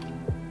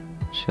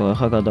всё,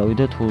 ეხლა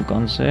გადავიდეთ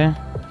ვულკანზე.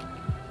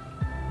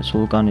 ეს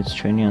ვულკანიც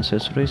ჩვენიანს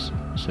ესვრის,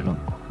 ასე რომ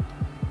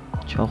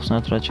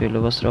ჩავხსნათ რაც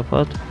შეიძლება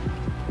სწრაფად.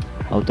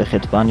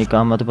 ავტეხეთ პანიკა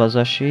ამად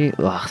ბაზაში.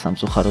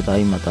 სამწუხაროდ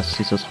აიმატა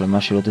სიცოცხლე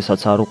მაშინ, როდესაც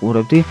არ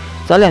უყურებდი.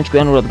 ძალიან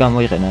ჭკვიანურად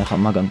გამოიყენა ეხლა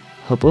მაგან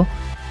ჰოპო.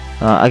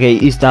 აგე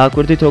ის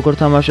დააკვირდით როგორ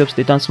თამაშობს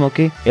ტიტან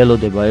სმოკი,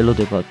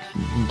 ელოდება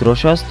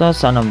დროშას და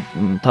სანამ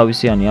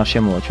თავისიანი არ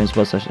შემოვა ჩვენს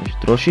ბაზაში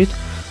დროშით,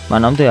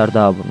 მანამდე არ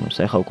დააბრუნოს.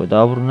 ეხლა უკვე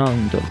დააბრუნა,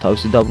 იმიტომ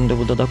თავისი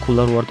დაბრუნდებოდა და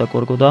ქულა რო არ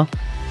დაკარგვოდა.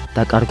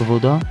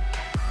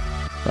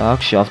 და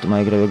აქ შაფტმა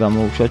ეგრევე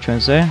გამოუშვა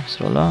ჩვენზე,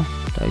 სროლა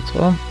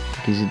დაიწყო.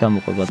 გიზი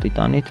დამოყვება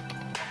ტიტანით.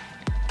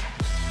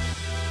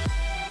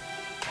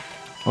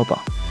 ოპა,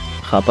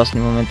 ხაპასნი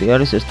მომენტი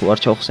არის, ეს თუ არ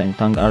ჩავხსენით,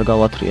 ან არ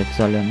გავათრიეთ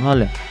ძალიან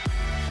მალე.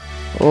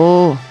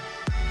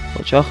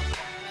 ოჩახ.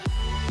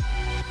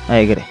 აი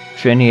ეგრე,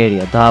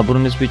 შვენიერია,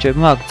 დააბრუნეს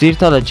ბიჭებმა, აქ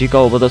ძირთადად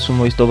ჯიკაობა და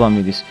სუმოისტობა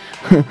მიდის.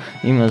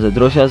 იმაზე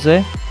დროშაზე.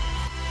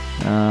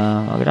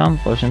 მაგრამ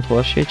ყოველ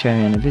შემთხვევაში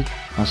ჩემიანები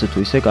ასე თუ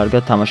ისე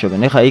კარგად თამაშობენ.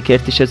 ეხა იქ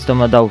ერთი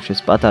შეცდომა დაუშვეს,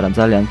 პატარა,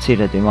 ძალიან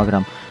მცირედი,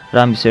 მაგრამ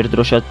რამის ერთ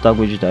დროშად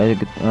დაგვიჯდა ეგ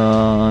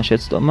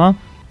შეცდომა.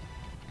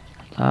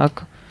 აქ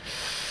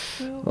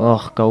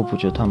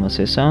გაუფუჭოთ ამას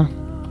ესა.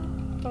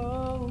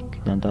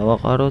 კიდან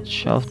დავაყაროთ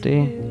შაფტი,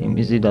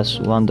 იმიზიდას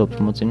ვანდობ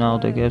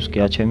მოწინააღმდეგეებს, კი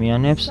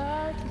აჩემიანებს.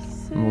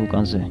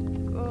 ვულკანზე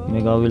მე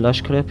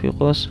გავილაშქრებ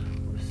იყოს.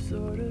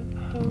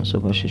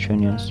 მასობაში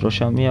ჩვენიანს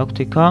დროშა მიაქვთ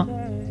იქა.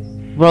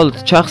 უბრალოდ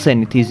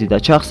ჩახსენით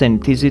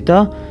იზი და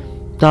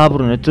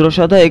დააბრუნეთ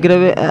დროშა და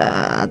ეგრევე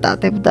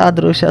დადებდა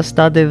დროშას,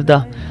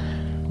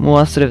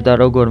 მოასწრებდა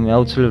როგორმე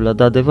აუცილებლად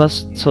დადებას,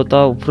 ცოტა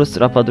უფრო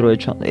სწრაფად რო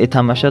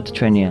ეთამაშათ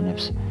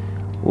ჩვენიანებს.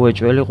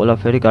 უეჭველი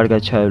ყველაფერი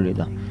კარგად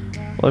ჩაევლიდა.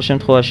 ყოველ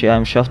შემთხვევაში აი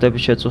ამ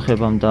შაფტების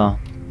შეწუხებამ და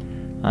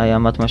აი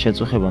ამათმა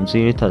შეწუხებამ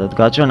ძირითადად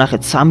გაჭრა.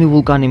 ნახეთ, 3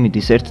 ვულკანი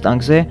მიდის ერთ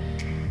ტანკზე.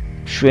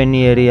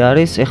 შვენიერი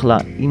არის, ეხლა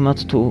იმათ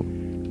თუ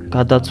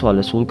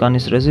გადაცვალეს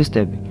ვულკანის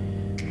რეზისტები.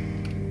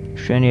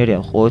 შვენიერია,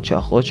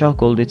 ხოჩა,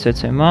 გოლდიც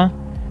ეცემა.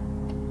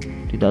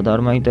 დიდად არ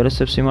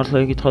მაინტერესებს სიმართლე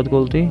გითხრათ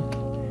გოლდი.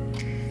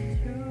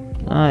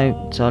 აი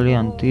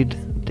ძალიან დიდ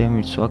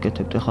დემიჯს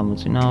ვაკეთებთ ახლა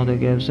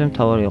მოწინააღმდეგეებზე,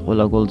 მთავარია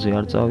ყველა გოლდზე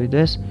არ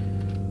წავიდეს.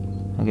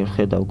 აგერ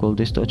ხედავ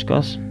გოლდის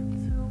ტოჩკას.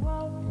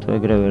 თუ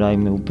ეგრევე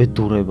რაიმე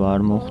უბედურება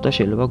არ მოხდა,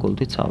 შეიძლება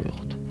გოლდიც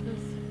ავიღოთ.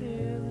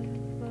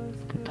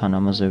 თან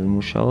ამაზე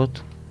ვიმუშაოთ.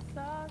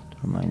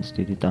 მაინც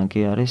დიდი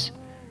ტანკი არის.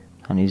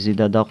 თან იზი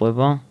და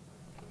დაყვება.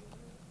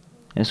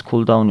 ეს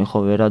კულდაუნი ხო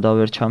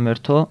ვერ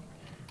ჩამერთო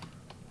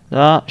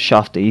და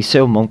შაფტი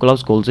ისევ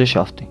მომკლავს გოლზე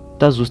შაფტი.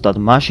 და ზუსტად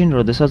მაშინ,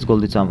 როდესაც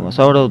გოლი წამოვა.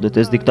 სავარაუდოდ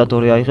ეს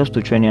დიქტატორი აიღებს თუ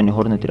ჩვენიანი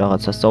ჰორნეტი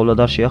რაღაც სასწაულად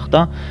არ შეახდა,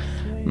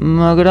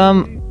 მაგრამ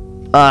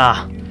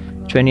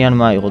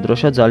ჩვენიანმა აიღო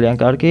დროშა ძალიან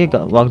კარგი,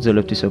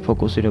 ვაგრძელებთ ისევ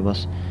ფოკუსირებას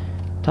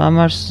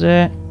თამაშზე,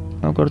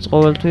 როგორც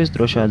ყოველთვის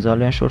დროშა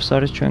ძალიან შორს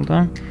არის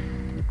ჩვენგან.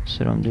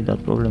 ისე რომ დიდად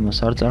პრობლემას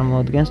არ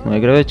წარმოადგენს.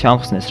 ეგრევე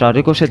ჩამხსნეს რა,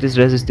 რიკოშეტის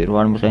რეზისტი რო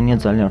არ მიყენია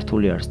ძალიან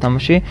რთული არის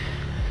თამაში.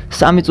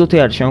 3 წუთი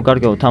არის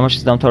შემოკარგებო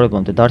თამაშის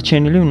დამთავრებამდე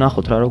დარჩენილი,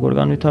 ვნახოთ რა როგორ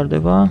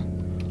განვითარდება.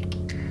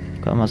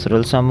 გამას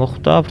რელს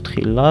ამოხვდა,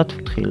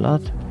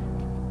 ფრთხილად.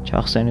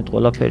 ჩახსენით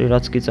ყველაფერი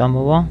რაც კი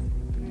წამოვა.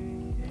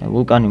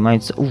 ვულკანი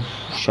მაინც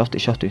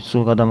შავთი,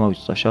 სულ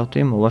გადამავიწვა შავთი,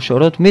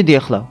 მოვაშოროთ. მიდი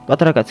ახლა,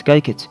 პატარა კაცი,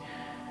 გაიქეცი.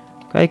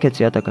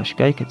 გაიქეცი ატაკაში,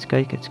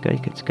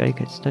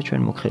 გაიქეცი და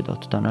ჩვენ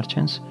მოგხედავთ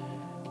დანარჩენს.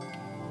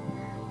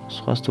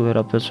 სხვას თუ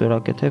ვერაფერს ვერ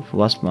აკეთებ,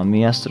 ვასპმა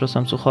მიასწრო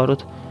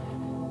სამწუხაროდ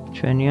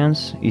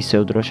ჩვენიანს,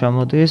 ისევ დრო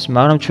შემოდის,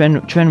 მაგრამ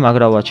ჩვენ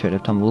მაგრა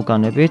ვაჩერებთ ამ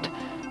ვულკანებით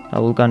და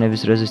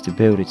ვულკანების რეზისტი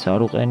ბევრიც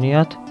არ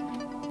უყენიათ.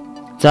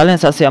 ძალიან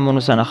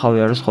სასიამოვნო სანახავი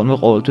არის ხოლმე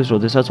ყოველთვის,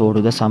 როდესაც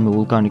 2 და 3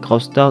 ვულკანი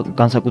ყავს და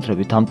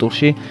განსაკუთრებით ამ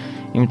ტურში,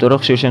 იმიტომ რომ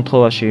ხშირ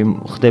შემთხვევაში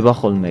ხდება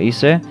ხოლმე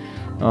ისე,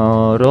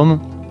 რომ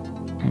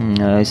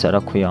ისა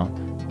რა ქვია,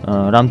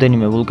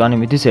 რამდენიმე ვულკანი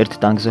მიდის ერთ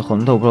ტანკზე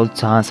ხოლმე და უბრალოდ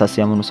ძალიან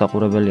სასიამოვნო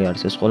საყურებელი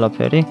არის ეს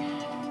ყველაფერი.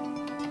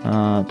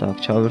 Так,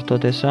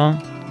 ჩავერთოთ ესა.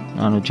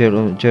 ანუ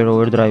ჯერ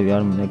ოვერდრაივი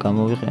არ მინდა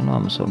გამოვიყენო,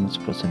 ამას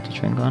 40%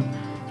 ჩვენგან.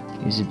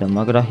 იზი და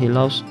მაგრა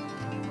ჰილავს.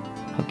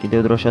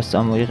 კიდევ დროშას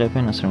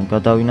წამოიღებენ, ასე რომ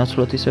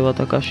გადავინაცვლოთ ისევ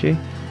ატაკაში.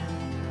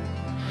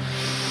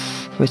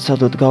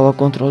 ვეცადოთ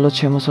გავაკონტროლოთ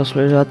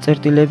შემოსასვლელი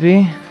წერტილები,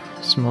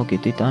 სმოკი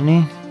ტიტანი.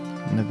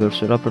 მე ბევრს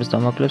ვერაფერს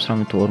დამაკლებს,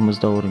 რამე თუ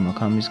 42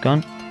 მაქვს ამისგან.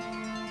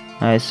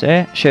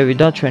 ესე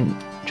შევიდა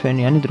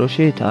ჩვენიანი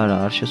დროშით, არა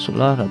არ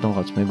შესულა,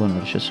 რადგანაც მეგონა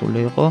რომ შესული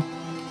იყო.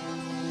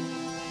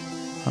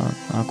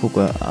 აქ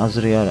უკვე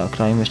აზრი არ აქვს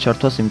რაიმეს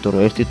ჩართვას, იმიტომ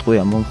რომ ერთი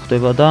ტყვია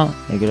მომხდება და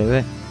ეგრევე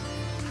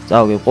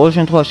წავგებ. ყოველ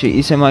შემთხვევაში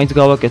ისე მაინც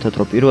გავაკეთოთ,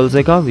 რომ პირველზე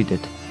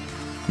გავიდეთ.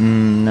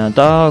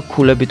 და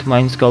ქულებით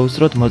მაინც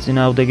გავუსწროთ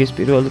მოწინააღმდეგის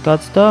პირველ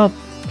კაცს და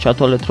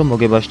ჩათვალეთ, რომ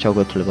მოგებაში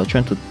ჩაგვეთვლება.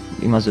 ჩვენ თუ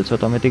იმაზე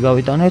ცოტა მეტი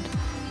გავიტანეთ,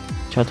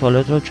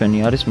 ჩათვალეთ, რომ ჩვენი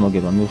არის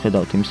მოგება.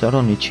 მიუხედავად იმისა,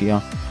 რომ ნიჩია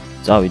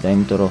წავიდა,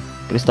 იმიტომ რომ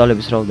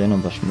კრისტალების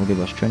რაოდენობაში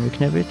მოგებაში ჩვენ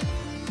ვიქნებით,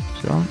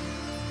 რომ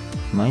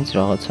მაინც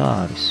რაღაცა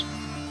არის.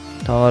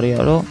 თავარია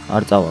რომ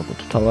არ წავაგოთ,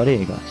 თავარი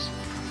ეგ არის.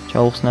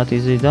 ჩაუხსნათ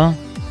იზი და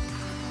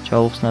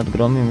ჩაუხსნათ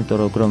გრომი, იმიტომ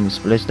რომ გრომი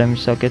სპლეშ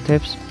დემიჯს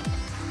აკეთებს.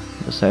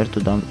 და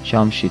საერთოდ ამ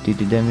ჟამში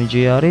დიდი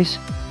დემიჯი არის.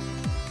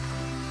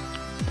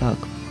 Так.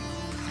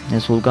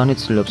 ეს ვულკანი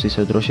ცდილობს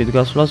ისე დროშით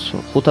გასვლას,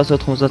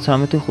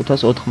 593,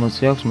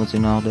 580 აქვს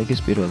მოწინააღმდეგის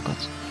პირველ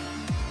კაცს.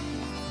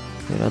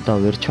 ვერა და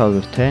ვერ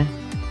ჩავერთე.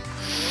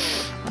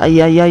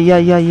 აი.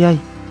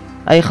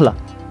 ახლა.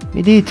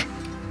 მიდით.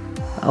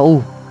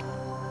 აუ.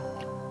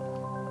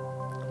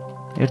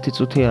 ერთი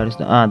წუთი არის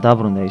და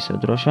დაბრუნდა ისე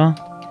დროშა.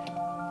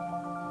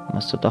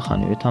 მას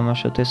ცოტახანი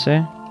ვეთამაშოთ ესე.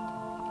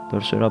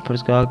 ბევრს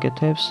ვერაფერს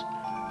გააკეთებს.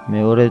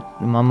 მეორე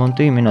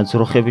მომენტი, იმენა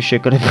ძროხების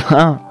შეკრება.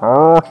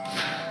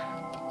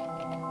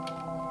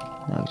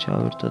 და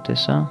ჩავერთოთ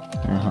ესა.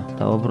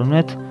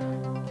 დავაბრუნეთ.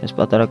 ეს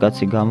პატარა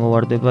კაცი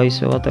გამოვარდება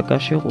ისევ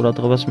ატაკაში,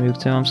 ყურადღებას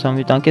მიიქცევ ამ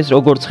 3 ტანკის.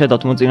 როგორც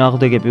ხედავთ,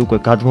 მოწინააღმდეგები უკვე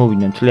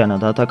გადმოვიდნენ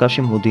მთლიანად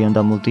ატაკაში, მოდიან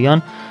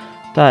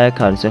და აქ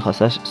არის ახლა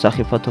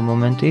სახიფათო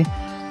მომენტი.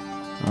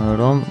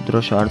 რომ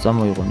დროშა არ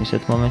წამოიღონ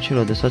ისეთ მომენტში,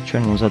 როდესაც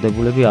ჩვენ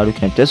მომზადებულები არ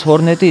ვიქნებთ. ეს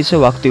ჰორნეტი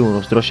ისევ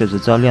აქტიურობს დროშებზე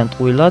ძალიან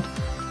ტყუილად,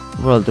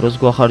 უბრალოდ დროს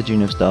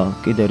გვახარჯინებს და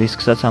კიდე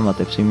რისკსაც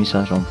ამატებს იმისა,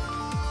 რომ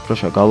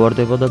დროშა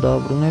გავარდება და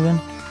დააბრუნებენ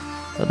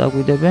და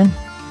დაგვიდებენ.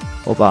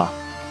 ოპა,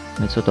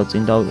 მე ცოტა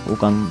წინ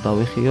უკან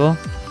დავიხიო,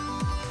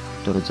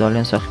 იმიტომ რომ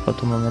ძალიან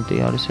სახიფათო მომენტი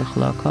არის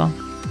ახლა აქა.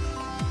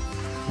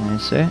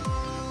 ესე.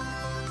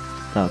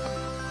 Так.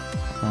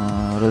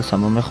 რელსა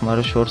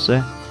მომეხმარე შორზე.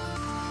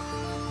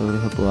 ბევრი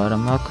ჰოპო არ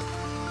მაქვს.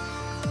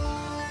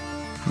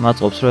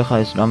 მაწყობს რომ ხა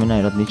ეს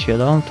რამენაირად ნიჩია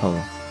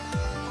დავამთავრა.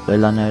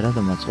 ყველანაირად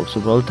მაწყობს,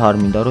 უბრალოდ არ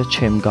მინდა რომ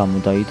ჩემ გამო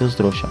დაიდოს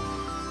დროშა.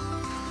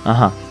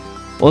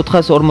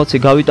 440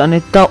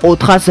 გავიტანეთ და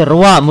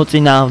 408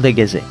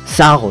 მოწინააღმდეგეზე.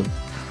 საღოლ.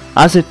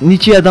 ასეთ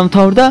ნიჩია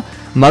დამთავრდა,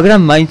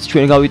 მაგრამ მაინც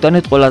ჩვენ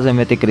გავიტანეთ ყველაზე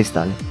მეტი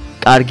კრისტალი.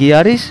 კარგი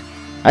არის.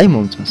 აი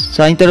მომწონს.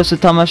 საინტერესო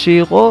თამაში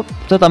იყო,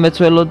 ცოტა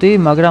მეცველოდი,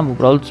 მაგრამ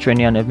უბრალოდ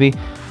ჩვენიანები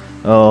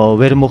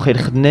ვერ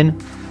მოხერხდნენ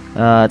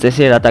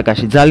წესიერ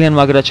ატაკაში. ძალიან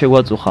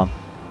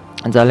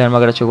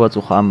მაგრად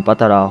შეგვაწუხა. ამ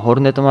პატარა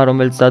ჰორნეტმა,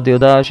 რომელიც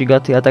დადიოდა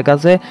შიგათი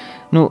ატაკაზე.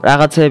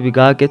 რაღაცეები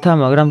გააკეთა,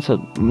 მაგრამ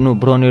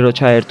ბრონი რო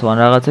ჩაერთო ან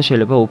რაღაცა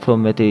შეიძლება უფრო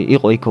მეტი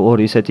იყო იქ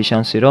ორი ისეთი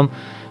შანსი, რომ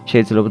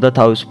შეიძლება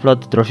თავისუფლად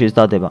დროშის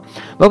დადება.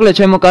 მოკლედ,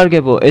 ჩემო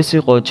კარგებო, ეს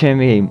იყო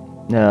ჩემი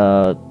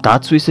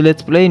დაცვის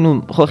let's play,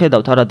 ну, ხო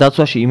ხედავთ არა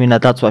დაცვაში, იმენა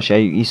დაცვაში,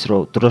 აი ის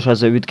რომ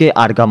დროშაზე ვიდგე,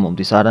 არ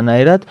გამომდის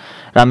არანაირად,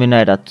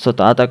 რამენაირად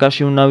ცოტა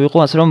ატაკაში უნდა ვიყო,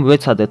 ასე რომ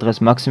ვეცადე დღეს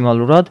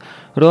მაქსიმალურად,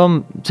 რომ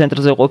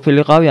ცენტრზე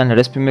ყოფილიყავი, ან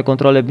რესპი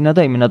მეკონტროლებინა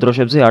და იმენა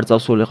დროშებზე არ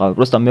წავსულიყავი.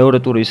 Просто მეორე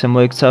ტური ისე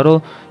მოექცა,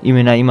 რომ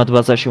იმენა იმად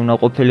ბაზაში უნდა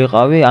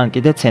ყოფილიყავი, ან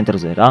კიდე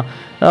ცენტრზე რა.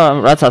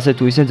 რაც ასე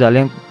თუ ისე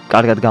ძალიან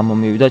კარგად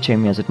გამომივიდა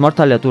ჩემი აზრით.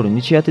 მართალია ტური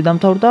ნიჩიათი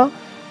დამთავრდა.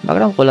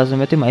 მაგრამ ყველაზე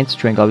მეტი მაინც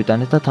ჩვენ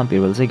გავიტანეთ და თან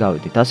პირველზე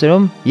გავედით. ასე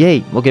რომ, იეი,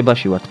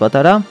 მოგებაში ვართ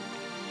პატარა.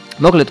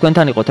 მოკლედ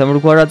თქვენთან იყო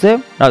TemurGvaradze,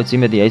 რა ვიცი,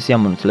 იმედია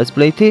ისიამოვნოთ let's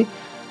play-ი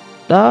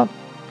და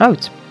რა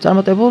ვიცი,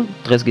 წარმატებულ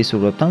დღეს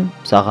გისურვებთ ან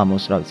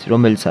საღამოს, რა ვიცი,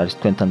 რომელიც არის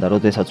თქვენთან და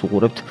როდესაც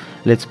უყურებთ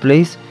let's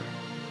play-ს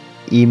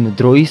იმ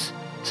დროის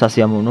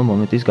სასიამოვნო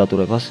მომენტის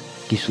გატურებას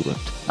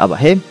გისურვებთ. აბა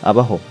ჰე,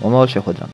 აბა ჰო, მომავალ შეხვედრამდე.